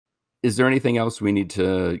Is there anything else we need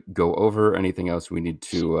to go over? Anything else we need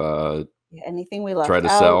to Anything we left try to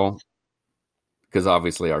out? sell? Because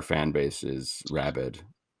obviously our fan base is rabid.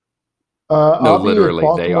 No, I'll be at literally,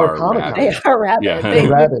 they Baltimore are Comic Con. They rabid. are rabid. Yeah.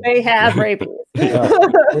 Rabid. They have rabies.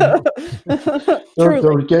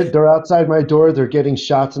 They're outside my door. They're getting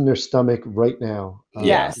shots in their stomach right now.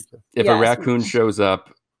 Yes. If a raccoon shows up,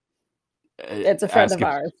 it's a friend of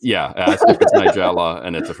ours. Yeah, ask if it's Nigella,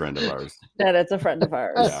 and it's a friend of ours. That it's a friend of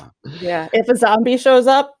ours. Yeah. If a zombie shows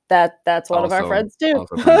up, that's one of our friends too.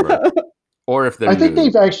 Or if I think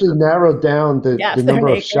they've actually narrowed down the number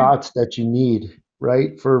of shots that you need,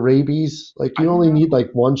 right, for rabies. Like you only need like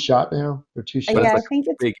one shot now or two shots. Yeah, I think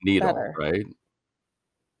it's big needle, better. right?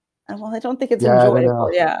 Well, I don't think it's enjoyable.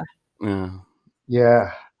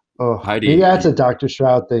 Yeah. Oh, Heidi, maybe that's a Dr.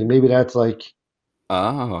 Shroud thing. Maybe that's like,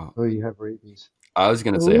 oh, you have rabies. I was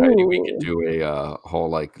gonna say, Heidi, we could do a whole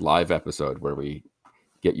like live episode where we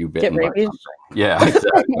get you bitten by something. Yeah,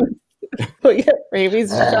 exactly. We get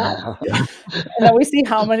rabies shot. And then we see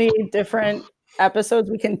how many different episodes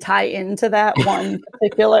we can tie into that one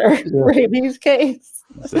particular rabies case.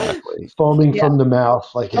 Exactly. Foaming from the mouth.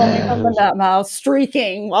 Like foaming from the mouth,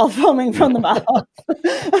 streaking while foaming from the mouth.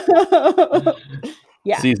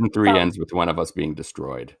 Season 3 ends with one of us being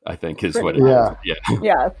destroyed, I think is what it is.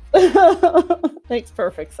 Yeah. Makes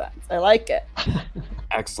perfect sense. I like it.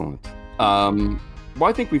 Excellent. Well,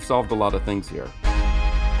 I think we've solved a lot of things here.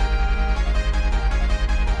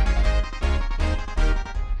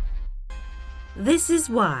 This is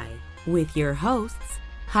Why, with your hosts,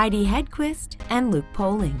 Heidi Hedquist and Luke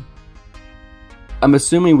Poling. I'm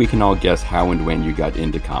assuming we can all guess how and when you got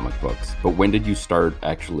into comic books, but when did you start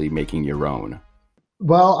actually making your own?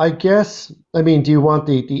 Well, I guess, do you want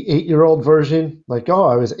the 8-year-old version? Like,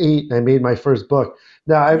 I was 8 and I made my first book.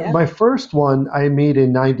 Now, my first one I made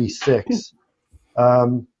in 96.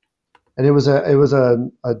 And it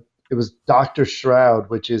was Dr. Shroud,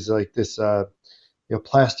 which is like this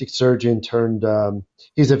plastic surgeon turned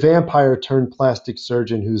he's a vampire turned plastic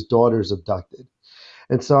surgeon whose daughter's abducted.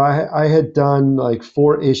 And so I had done like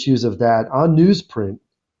 4 issues of that on newsprint.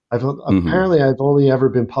 Apparently I've only ever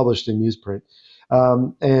been published in newsprint.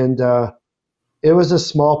 And it was a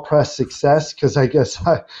small press success because I guess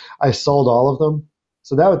I sold all of them.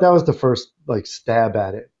 So that was the first like stab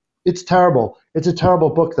at it. It's terrible. It's a terrible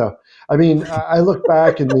book though. I look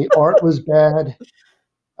back and the art was bad.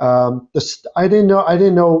 I didn't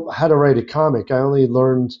know how to write a comic. I only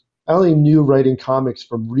knew writing comics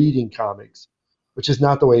from reading comics, which is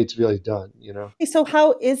not the way it's really done, So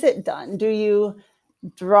how is it done? Do you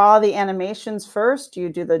draw the animations first? Do you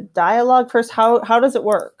do the dialogue first? How does it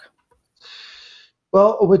work?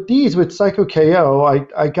 Well, with Psycho KO,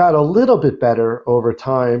 I got a little bit better over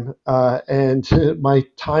time, and my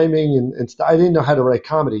timing and I didn't know how to write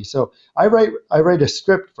comedy, so I write a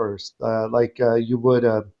script first, like you would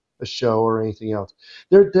a show or anything else.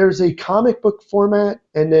 There's a comic book format,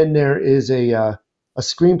 and then there is a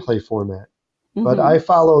screenplay format, but I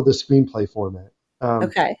follow the screenplay format.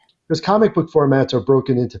 Okay. Because comic book formats are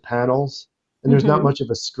broken into panels, and there's not much of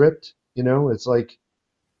a script. It's like.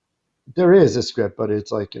 There is a script, but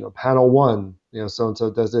it's like, panel 1,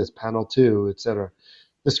 so-and-so does this, panel 2, etc.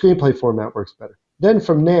 The screenplay format works better. Then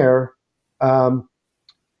from there,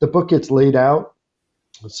 the book gets laid out.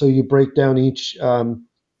 So you break down each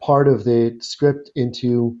part of the script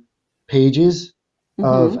into pages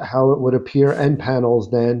of how it would appear and panels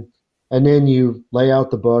then. And then you lay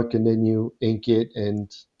out the book and then you ink it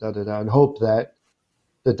and and hope that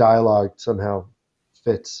the dialogue somehow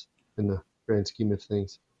fits in the grand scheme of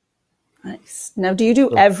things. Nice. Now, do you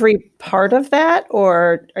do every part of that,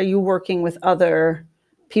 or are you working with other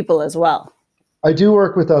people as well? I do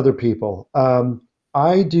work with other people.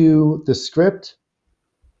 I do the script.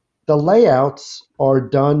 The layouts are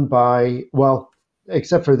done by,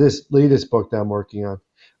 except for this latest book that I'm working on,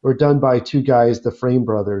 were done by 2 guys, the Frame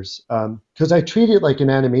Brothers, because I treat it like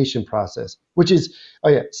an animation process, which is,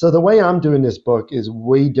 so the way I'm doing this book is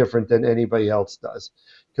way different than anybody else does,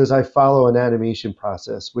 because I follow an animation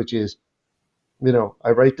process, which is, I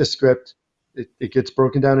write the script, it gets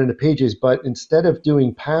broken down into pages, but instead of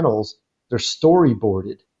doing panels, they're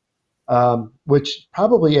storyboarded, which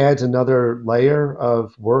probably adds another layer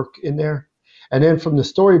of work in there. And then from the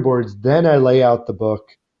storyboards, then I lay out the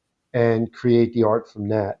book and create the art from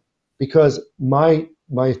that. Because my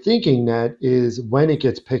thinking that is when it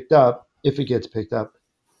gets picked up, if it gets picked up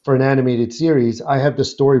for an animated series, I have the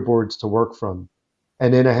storyboards to work from.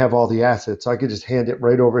 And then I have all the assets. So I could just hand it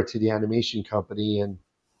right over to the animation company and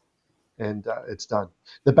it's done.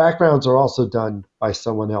 The backgrounds are also done by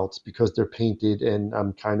someone else because they're painted and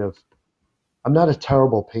I'm kind of I'm not a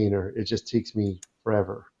terrible painter. It just takes me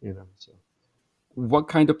forever, so. What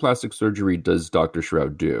kind of plastic surgery does Dr.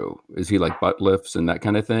 Shroud do? Is he like butt lifts and that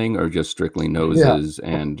kind of thing, or just strictly noses?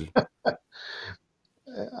 And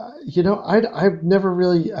I've never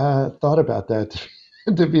really thought about that,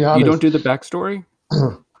 to be honest. You don't do the backstory?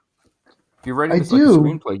 If you're writing this like a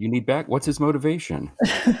screenplay, you need back. What's his motivation?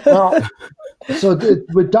 Well, so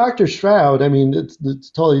with Dr. Shroud, I mean, it's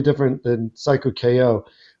totally different than Psycho KO.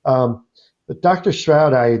 But Dr.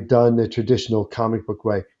 Shroud, I had done the traditional comic book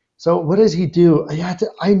way. So what does he do?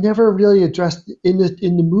 I never really addressed in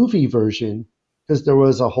the movie version, because there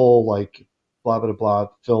was a whole like blah blah blah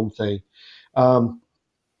film thing.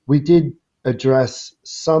 We did address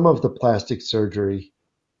some of the plastic surgery,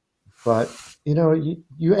 but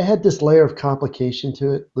you add this layer of complication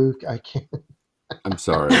to it, Luke. I can't. I'm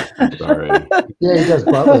sorry. Yeah, he does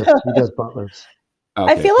butt lifts.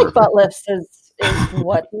 Okay, I feel like butt lifts is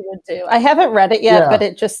what he would do. I haven't read it yet, but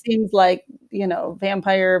it just seems like,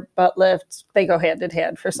 vampire butt lifts, they go hand in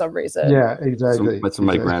hand for some reason. Yeah, exactly. That's what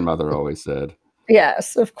my grandmother always said.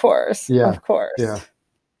 Yes, of course. Yeah. Of course. Yeah.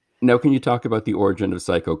 Now, can you talk about the origin of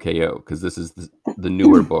Psycho KO? Because this is the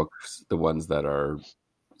newer books, the ones that are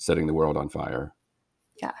setting the world on fire.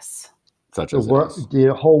 Yes. Such as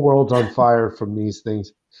the whole world's on fire from these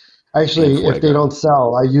things. Actually, if they don't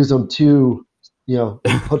sell, I use them to,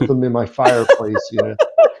 put them in my fireplace.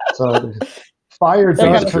 So fire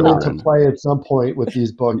does come into play at some point with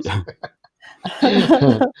these books.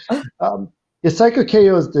 Psycho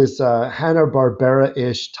KO is this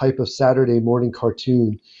Hanna-Barbera-ish type of Saturday morning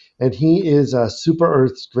cartoon, and he is Super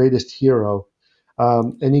Earth's greatest hero.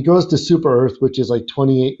 And he goes to Super Earth, which is like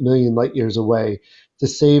 28 million light years away, to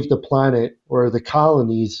save the planet or the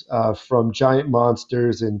colonies from giant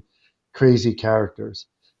monsters and crazy characters.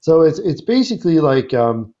 So it's basically like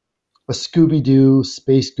a Scooby-Doo,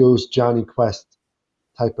 Space Ghost, Johnny Quest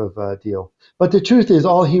type of deal. But the truth is,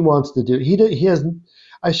 all he wants to do, he has,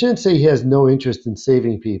 I shouldn't say he has no interest in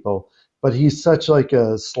saving people, but he's such like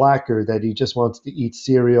a slacker that he just wants to eat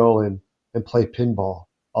cereal and play pinball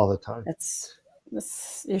all the time.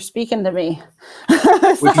 You're speaking to me.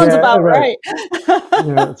 Sounds about right.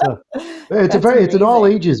 It's an all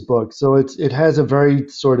ages book, so it has a very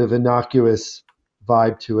sort of innocuous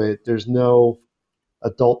vibe to it. There's no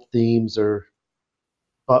adult themes or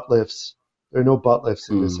butt lifts. There are no butt lifts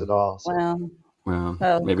in this at all. So. Well,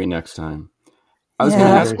 maybe next time. I was going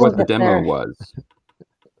to ask what the demo was.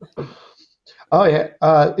 Oh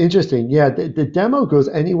yeah, interesting. Yeah, the demo goes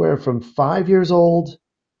anywhere from 5 years old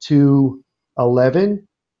to 11.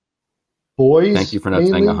 Boys. Thank you for not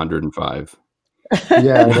saying 105.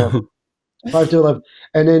 Yeah, 5 to 11.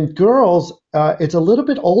 And then girls, it's a little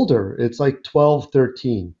bit older. It's like 12,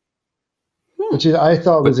 13, which I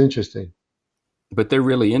thought was interesting. But they're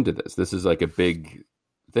really into this. This is like a big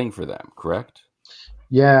thing for them, correct?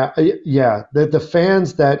 Yeah. The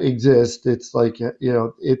fans that exist, it's like,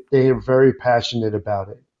 they are very passionate about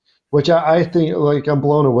it, which I think like I'm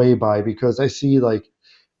blown away by, because I see like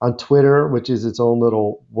on Twitter, which is its own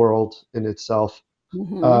little world in itself.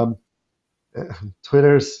 Mm-hmm.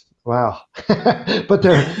 Twitter's wow, but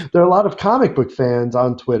there are a lot of comic book fans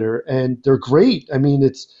on Twitter, and they're great. I mean,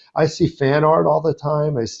 I see fan art all the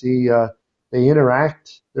time. I see they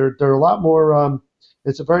interact. They're a lot more.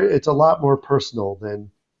 It's a lot more personal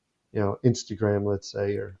than Instagram, let's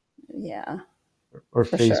say, or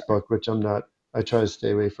Facebook, which I'm not. I try to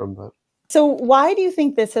stay away from that. So why do you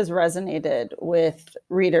think this has resonated with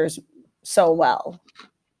readers so well?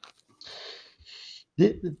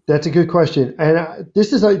 That's a good question. And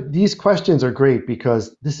these questions are great,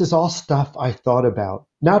 because this is all stuff I thought about.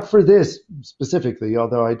 Not for this specifically,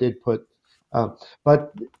 although I did put,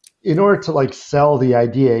 but in order to like sell the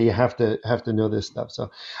idea, you have to know this stuff. So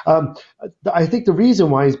I think the reason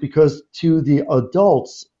why is because to the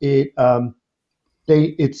adults, it's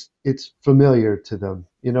familiar to them.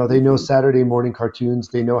 They know Saturday morning cartoons.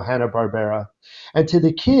 They know Hanna-Barbera. And to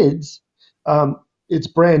the kids, it's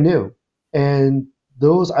brand new. And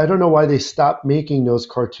those, I don't know why they stopped making those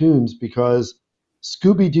cartoons, because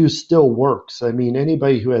Scooby-Doo still works. I mean,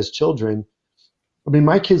 anybody who has children,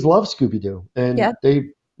 my kids love Scooby-Doo. And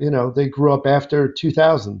they grew up after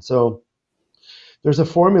 2000. So there's a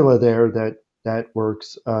formula there that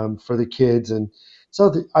works for the kids. And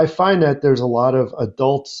so I find that there's a lot of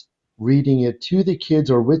adults reading it to the kids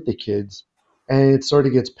or with the kids, and it sort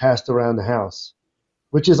of gets passed around the house,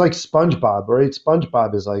 which is like SpongeBob, right?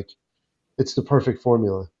 SpongeBob is like, it's the perfect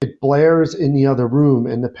formula. It blares in the other room,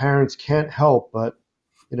 and the parents can't help but,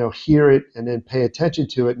 hear it and then pay attention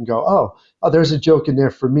to it and go, oh, there's a joke in there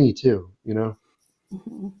for me too,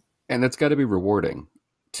 Mm-hmm. And that's got to be rewarding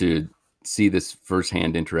to see this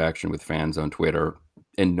firsthand interaction with fans on Twitter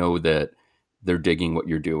and know that they're digging what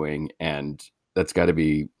you're doing, and that's got to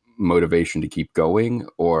be motivation to keep going?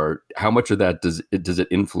 Or how much of that does it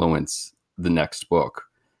influence the next book,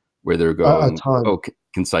 where they're going, oh,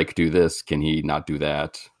 can Psych do this? Can he not do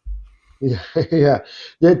that? Yeah.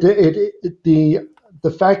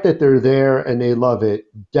 The fact that they're there and they love it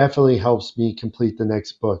definitely helps me complete the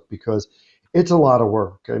next book, because it's a lot of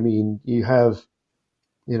work. I mean, you have,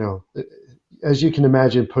 as you can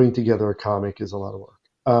imagine, putting together a comic is a lot of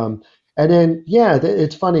work. And then,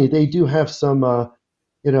 it's funny. They do have some,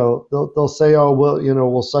 they'll say, oh, well,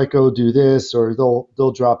 will Psycho do this, or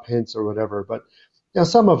they'll drop hints or whatever. But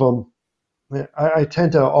some of them, I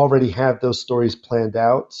tend to already have those stories planned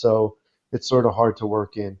out, so it's sort of hard to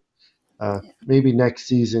work in. Maybe next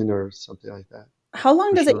season or something like that. How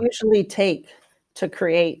long does it usually take to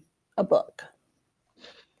create a book?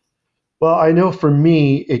 Well, I know for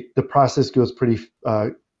me, the process goes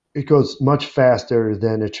it goes much faster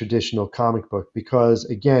than a traditional comic book, because,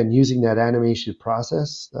 again, using that animation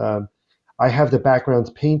process, I have the backgrounds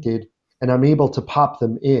painted and I'm able to pop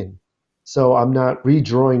them in. So I'm not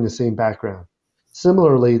redrawing the same background.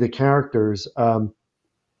 Similarly, the characters,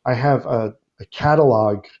 I have a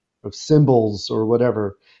catalog of symbols or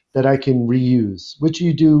whatever that I can reuse, which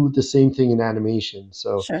you do the same thing in animation.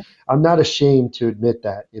 So sure. I'm not ashamed to admit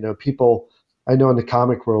that. People I know in the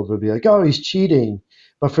comic world would be like, oh, he's cheating.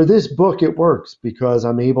 But for this book, it works because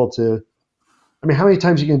I'm able to. I mean, how many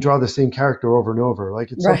times you can draw the same character over and over?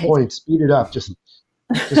 Like, at some point, speed it up. Just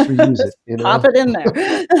reuse it. Pop it in there.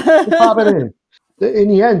 Pop it in. In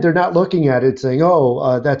the end, they're not looking at it saying,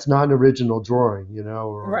 "Oh, that's not an original drawing,"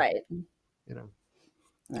 or, right?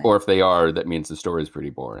 Or if they are, that means the story is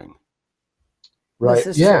pretty boring. Right.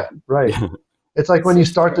 Yeah. True. Right. It's like when you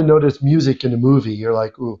start to notice music in a movie, you're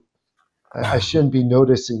like, "Ooh, I shouldn't be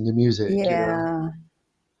noticing the music." Yeah.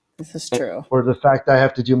 This is true. Or the fact I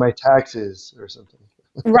have to do my taxes or something.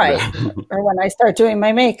 Right. Or when I start doing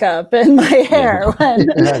my makeup and my hair,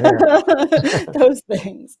 those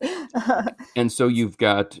things. And so you've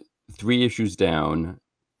got 3 issues down.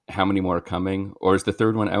 How many more are coming? Or is the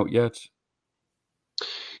third one out yet?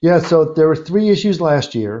 Yeah, so there were 3 issues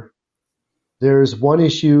last year. There's 1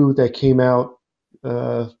 issue that came out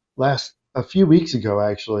a few weeks ago,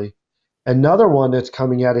 actually. Another one that's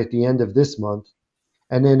coming out at the end of this month.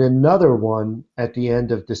 And then another one at the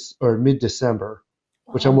end of this, or mid-December,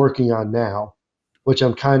 which I'm working on now, which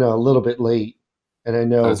I'm kind of a little bit late. And I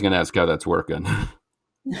know I was going to ask how that's working.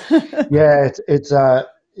 Yeah, it's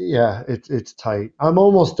tight. I'm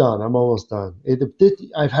almost done.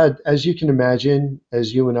 I've had, as you can imagine,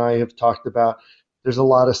 as you and I have talked about, there's a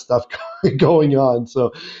lot of stuff going on,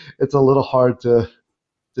 so it's a little hard to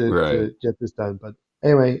get this done. But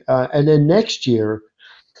anyway, and then next year,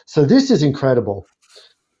 so this is incredible.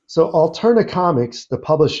 So Alterna Comics, the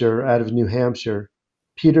publisher out of New Hampshire,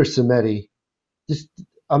 Peter Simeti,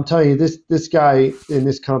 I'm telling you, this guy in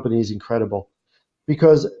this company is incredible,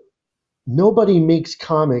 because nobody makes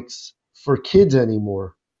comics for kids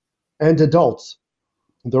anymore and adults.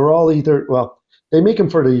 They're all they make them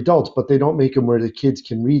for the adults, but they don't make them where the kids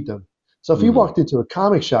can read them. So if you walked into a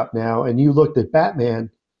comic shop now and you looked at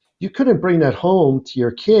Batman, you couldn't bring that home to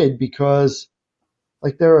your kid because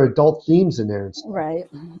there are adult themes in there and stuff. Right.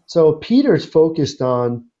 So Peter's focused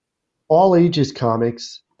on all ages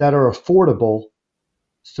comics that are affordable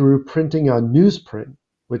through printing on newsprint,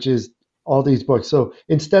 which is all these books. So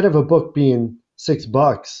instead of a book being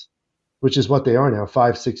 $6, which is what they are now,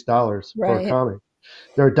 $5-6 for a comic,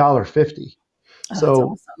 they're $1.50.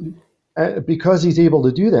 So awesome. Because he's able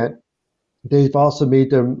to do that, they've also made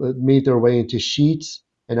their way into sheets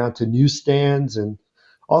and onto newsstands and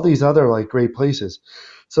all these other great places.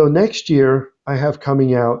 So next year I have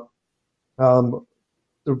coming out the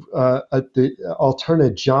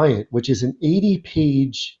Alterna Giant, which is an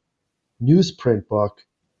 80-page newsprint book,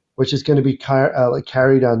 which is going to be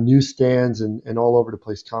carried on newsstands and all over the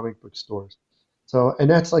place, comic book stores. So, and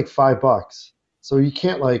that's $5. So you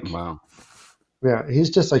can't wow. Yeah, he's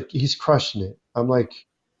just he's crushing it. I'm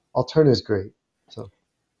Alterna is great. So.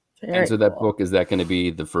 And so that book, is that going to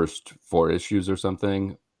be the first 4 issues or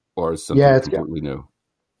something? Or is something completely new?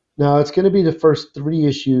 No, it's going to be the first 3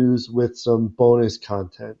 issues with some bonus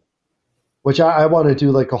content, which I want to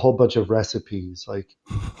do a whole bunch of recipes, like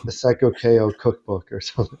the Psycho KO cookbook or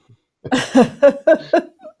something.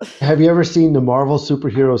 Have you ever seen the Marvel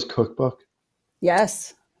Superheroes cookbook?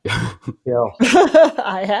 Yes. Yeah.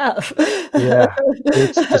 I have. Yeah,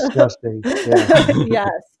 it's disgusting. Yeah.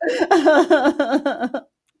 Yes.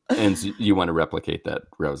 And so you want to replicate that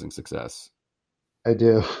rousing success? I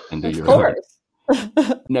do. And do of course.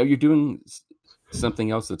 Now you're doing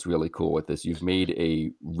something else that's really cool with this. You've made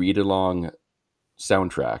a read-along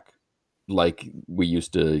soundtrack like we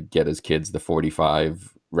used to get as kids, the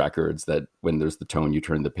 45 records that when there's the tone, you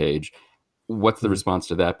turn the page. What's the response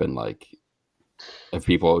to that been like?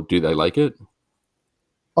 Do they like it?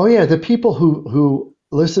 Oh yeah, the people who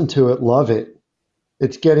listen to it love it.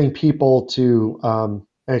 It's getting people to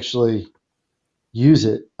actually use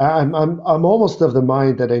it. I'm almost of the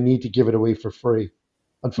mind that I need to give it away for free,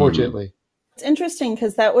 unfortunately. Mm-hmm. It's interesting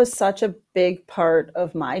because that was such a big part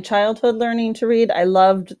of my childhood, learning to read. I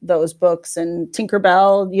loved those books and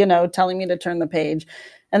Tinkerbell, telling me to turn the page.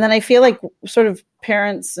 And then I feel like sort of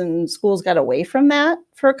parents and schools got away from that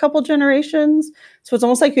for a couple generations. So it's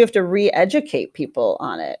almost like you have to re-educate people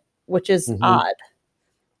on it, which is odd.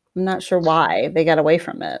 I'm not sure why they got away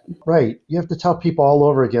from it. Right. You have to tell people all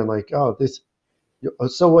over again, like, oh, this.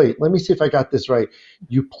 So wait, let me see if I got this right.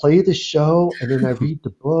 You play the show and then I read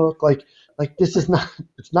the book. Like this is not.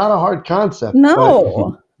 It's not a hard concept.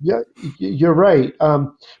 No. Yeah, you're right.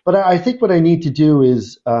 But I think what I need to do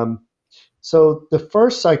is. So the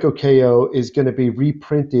first Psycho KO is going to be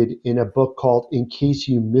reprinted in a book called In Case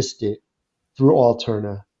You Missed It through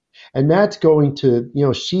Alterna. And that's going to,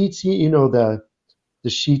 Sheetz, the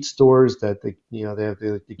Sheetz stores that they have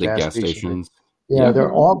the gas stations. Yeah,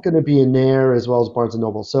 they're all going to be in there as well as Barnes &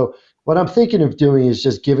 Noble. So what I'm thinking of doing is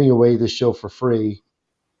just giving away the show for free,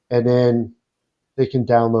 and then they can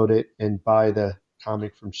download it and buy the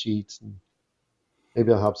comic from Sheetz, and maybe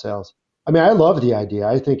it'll help sales. I mean, I love the idea.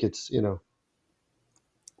 I think it's,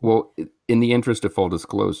 Well, in the interest of full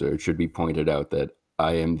disclosure, it should be pointed out that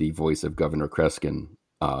I am the voice of Governor Kreskin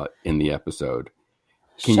in the episode.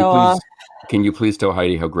 Can you please tell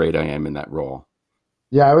Heidi how great I am in that role?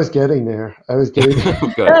 Yeah, I was getting there. Good.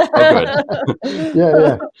 Oh,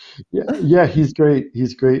 good. Yeah. He's great.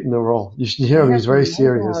 He's great in the role. You should hear him. He's very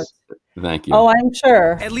serious. Thank you. Oh, I'm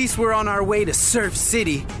sure. At least we're on our way to Surf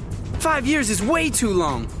City. 5 years is way too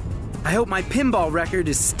long. I hope my pinball record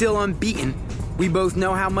is still unbeaten. We both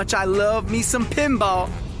know how much I love me some pinball.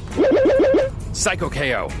 Psycho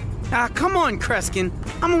KO. Come on, Kreskin.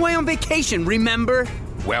 I'm away on vacation, remember?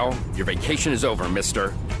 Well, your vacation is over,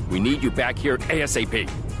 mister. We need you back here ASAP.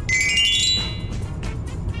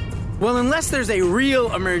 Well, unless there's a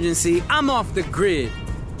real emergency, I'm off the grid.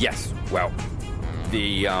 Yes, well,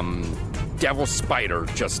 the, Devil Spider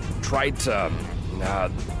just tried to,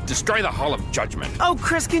 destroy the Hall of Judgment. Oh,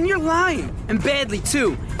 Kreskin, you're lying. And badly,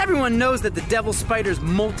 too. Everyone knows that the Devil Spider's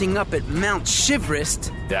molting up at Mount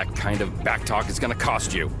Shivrist. That kind of backtalk is gonna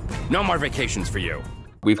cost you. No more vacations for you.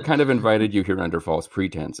 We've kind of invited you here under false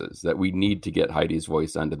pretenses that we need to get Heidi's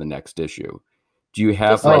voice onto the next issue. Do you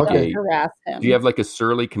have like a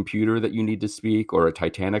surly computer that you need to speak, or a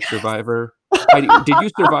Titanic survivor? Heidi, did you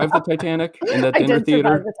survive the Titanic in that dinner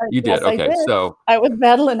theater? You did. Yes, okay, so I was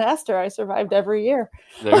Madeline Astor. I survived every year.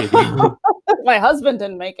 There you go. My husband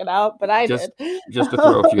didn't make it out, but I did. Just to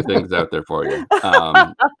throw a few things out there for you.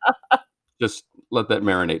 Just let that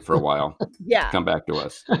marinate for a while. Yeah. Come back to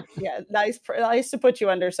us. Yeah. Nice to put you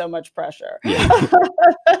under so much pressure. Yeah.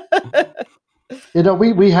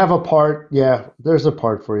 We have a part. Yeah, there's a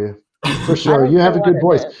part for you. For sure. You have a good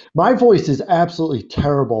voice. My voice is absolutely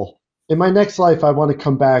terrible. In my next life, I want to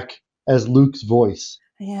come back as Luke's voice.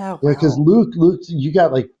 Yeah. Because Luke, you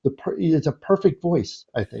got like it's a perfect voice,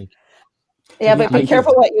 I think. Yeah, but be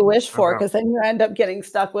careful what you wish for, because then you end up getting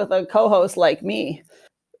stuck with a co-host like me.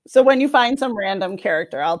 So when you find some random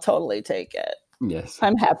character, I'll totally take it. Yes,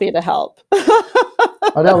 I'm happy to help.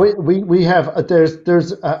 I know we have. There's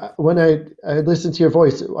when I listen to your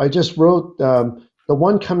voice, I just wrote the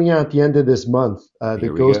one coming out at the end of this month,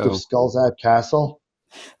 the Ghost of Skullzap Castle.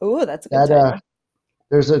 Ooh, that's a good title.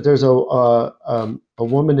 There's a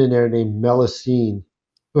woman in there named Melusine,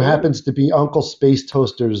 who happens to be Uncle Space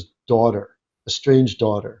Toaster's daughter, a strange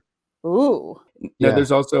daughter. Ooh. Yeah,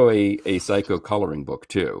 there's also a Psycho coloring book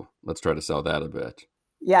too. Let's try to sell that a bit.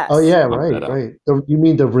 Yes. Oh yeah, right. You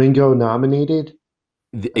mean the Ringo nominated?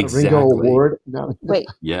 Exactly. Ringo Award? No. Wait.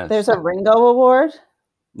 Yes. There's a Ringo Award?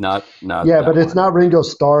 Not. Yeah, but it's not Ringo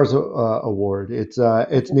Starr's award. It's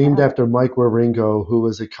named after Mike Wieringo, who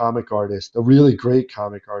was a comic artist, a really great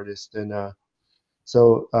comic artist, and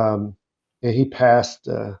he passed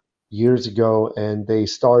years ago, and they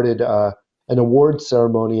started an award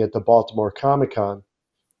ceremony at the Baltimore Comic-Con,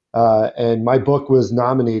 and my book was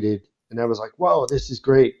nominated, and I was like, "Whoa, this is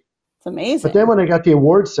great!" It's amazing. But then when I got the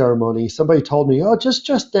award ceremony, somebody told me, "Oh, just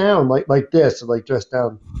dress down like this, like dress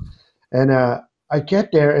down," and I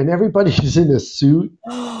get there and everybody's in a suit,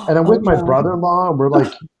 and I'm with my brother-in-law, and we're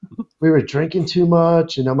like, we were drinking too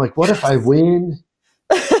much, and I'm like, "What if I win?"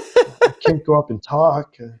 can't go up and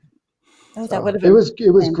talk. Oh, So that would have been it was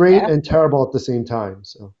great fantastic. and terrible at the same time.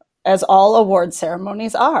 So As all award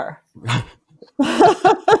ceremonies are.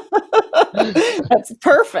 That's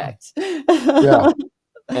perfect. yeah,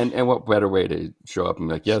 And what better way to show up and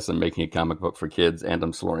be like, yes, I'm making a comic book for kids and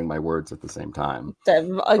I'm slurring my words at the same time.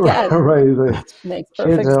 Again, right. makes Kids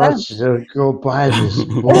perfect are sense. to go buy this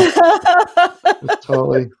book.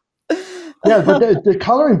 Totally. Yeah, but the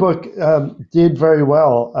coloring book did very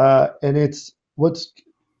well, and it's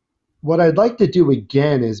what I'd like to do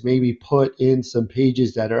again is maybe put in some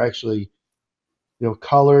pages that are actually,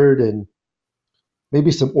 colored and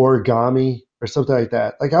maybe some origami or something like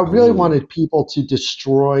that. Like I really Ooh. wanted people to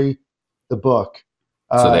destroy the book.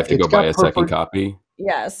 So they have to It's go buy got a second perfect- copy.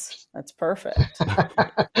 Yes, that's perfect.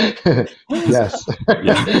 Yes.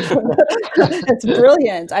 Yeah. It's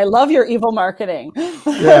brilliant. I love your evil marketing.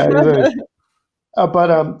 Yeah, it is.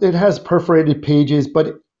 But it has perforated pages,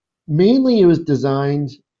 but mainly it was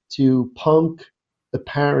designed to punk the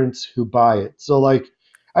parents who buy it. So like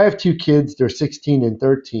I have two kids, they're 16 and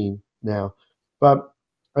 13 now. But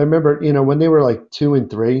I remember, when they were like 2 and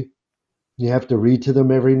 3, you have to read to them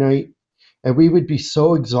every night. And we would be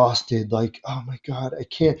so exhausted, like, oh my God, I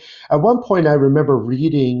can't. At one point, I remember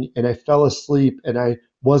reading and I fell asleep and I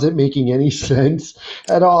wasn't making any sense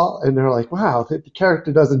at all. And they're like, wow, the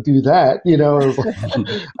character doesn't do that.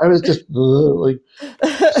 I was just like,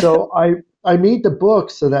 so I made the book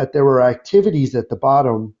so that there were activities at the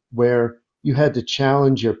bottom where you had to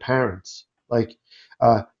challenge your parents. Like,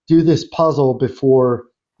 do this puzzle before,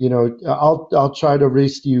 I'll try to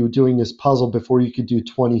race you doing this puzzle before you could do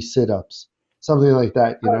 20 sit-ups. Something like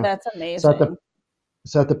that, Oh, that's amazing.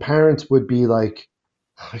 So that the parents would be like,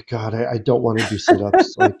 oh my God, I don't want to do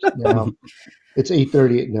sit-ups. Like, it's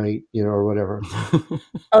 8:30 at night, or whatever.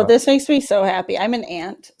 Oh, this makes me so happy. I'm an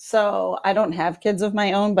aunt, so I don't have kids of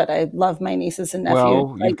my own, but I love my nieces and nephews.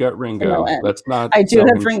 Well, you've got Ringo. That's not. I do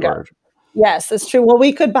selling have Ringo. short. Yes, that's true. Well,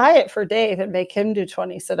 we could buy it for Dave and make him do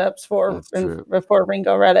 20 sit-ups before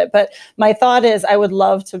Ringo read it. But my thought is I would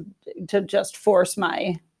love to just force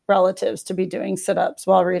my relatives to be doing sit-ups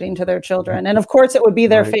while reading to their children. And of course it would be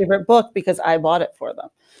their favorite book because I bought it for them.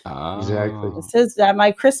 Exactly. This is that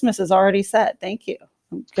my Christmas is already set. Thank you.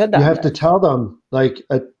 I'm good. You have to tell them, like,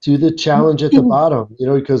 do the challenge at the bottom,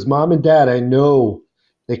 because mom and dad, I know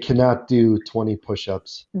they cannot do 20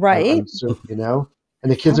 push-ups. Right.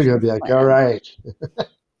 And the kids are going to be like, all right.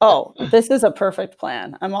 Oh, this is a perfect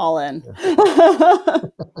plan. I'm all in. I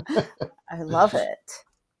love it.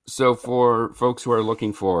 So for folks who are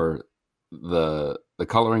looking for the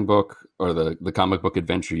coloring book or the comic book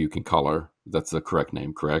adventure you can color, that's the correct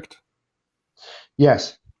name, correct?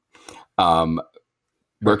 Yes.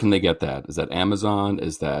 Where can they get that? Is that Amazon?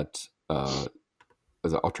 Is it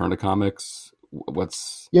Alterna Comics?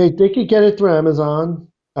 Yeah, they could get it through Amazon.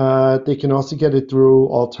 They can also get it through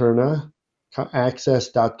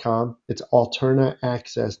alternaaccess.com. It's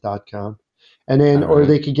alternaaccess.com. And then, or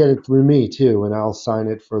they could get it through me too, and I'll sign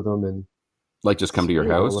it for them. And like, just come to your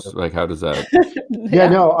house? Like, how does that?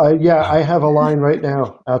 I have a line right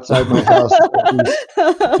now outside my house of these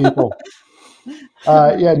people.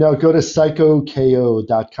 Go to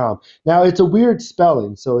psychoko.com. Now, it's a weird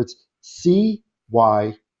spelling, so it's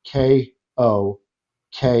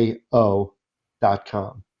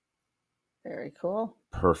CYKOKO.com. Very cool.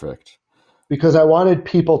 Perfect. Because I wanted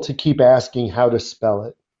people to keep asking how to spell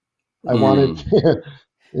it. I wanted,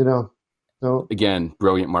 so. Again,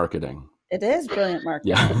 brilliant marketing. It is brilliant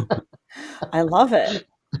marketing. Yeah. I love it.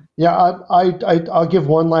 Yeah, I'll give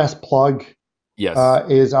one last plug. Yes.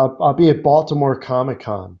 Is I'll be at Baltimore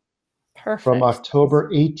Comic-Con. Perfect. From October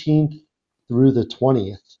 18th through the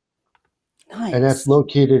 20th. Nice. And that's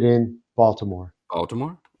located in Baltimore.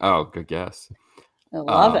 Baltimore? Oh, good guess. I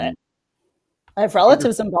love it. I have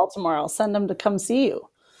relatives in Baltimore. I'll send them to come see you.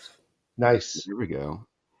 Nice. Here we go.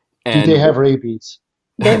 Do they have rabies?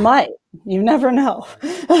 They might. You never know.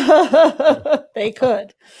 They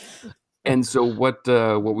could. And so what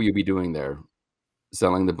will you be doing there?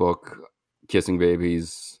 Selling the book, kissing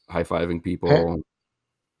babies, high-fiving people?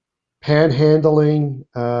 Panhandling.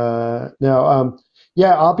 I'll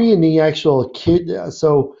be in the actual kid.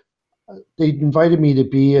 So they invited me to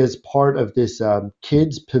be as part of this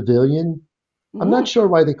kids pavilion. I'm not sure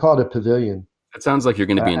why they call it a pavilion. It sounds like you're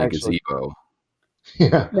going to be in a gazebo.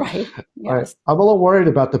 Yeah. Right. Yes. I'm a little worried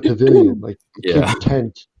about the pavilion, like the Yeah. kids'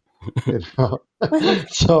 tent.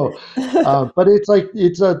 So, but it's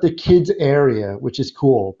the kids area, which is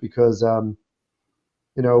cool because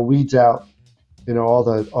weeds out all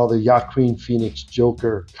the Joaquin Phoenix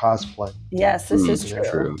Joker cosplay. Yes, this is true.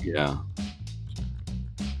 True, yeah.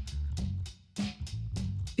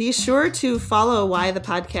 Be sure to follow Why the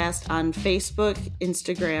Podcast on Facebook,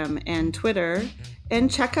 Instagram, and Twitter, and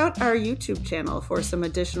check out our YouTube channel for some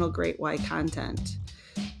additional great Why content.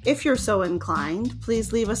 If you're so inclined,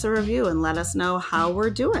 please leave us a review and let us know how we're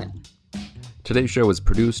doing. Today's show was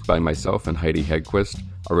produced by myself and Heidi Hedquist.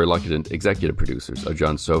 Our reluctant executive producers are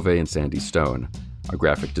John Sauvé and Sandy Stone. Our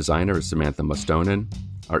graphic designer is Samantha Mustonen.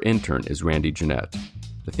 Our intern is Randy Jeanette.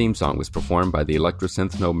 The theme song was performed by the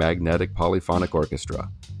Electrosynthno-Magnetic Polyphonic Orchestra.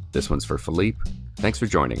 This one's for Philippe. Thanks for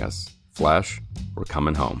joining us. Flash, we're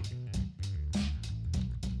coming home.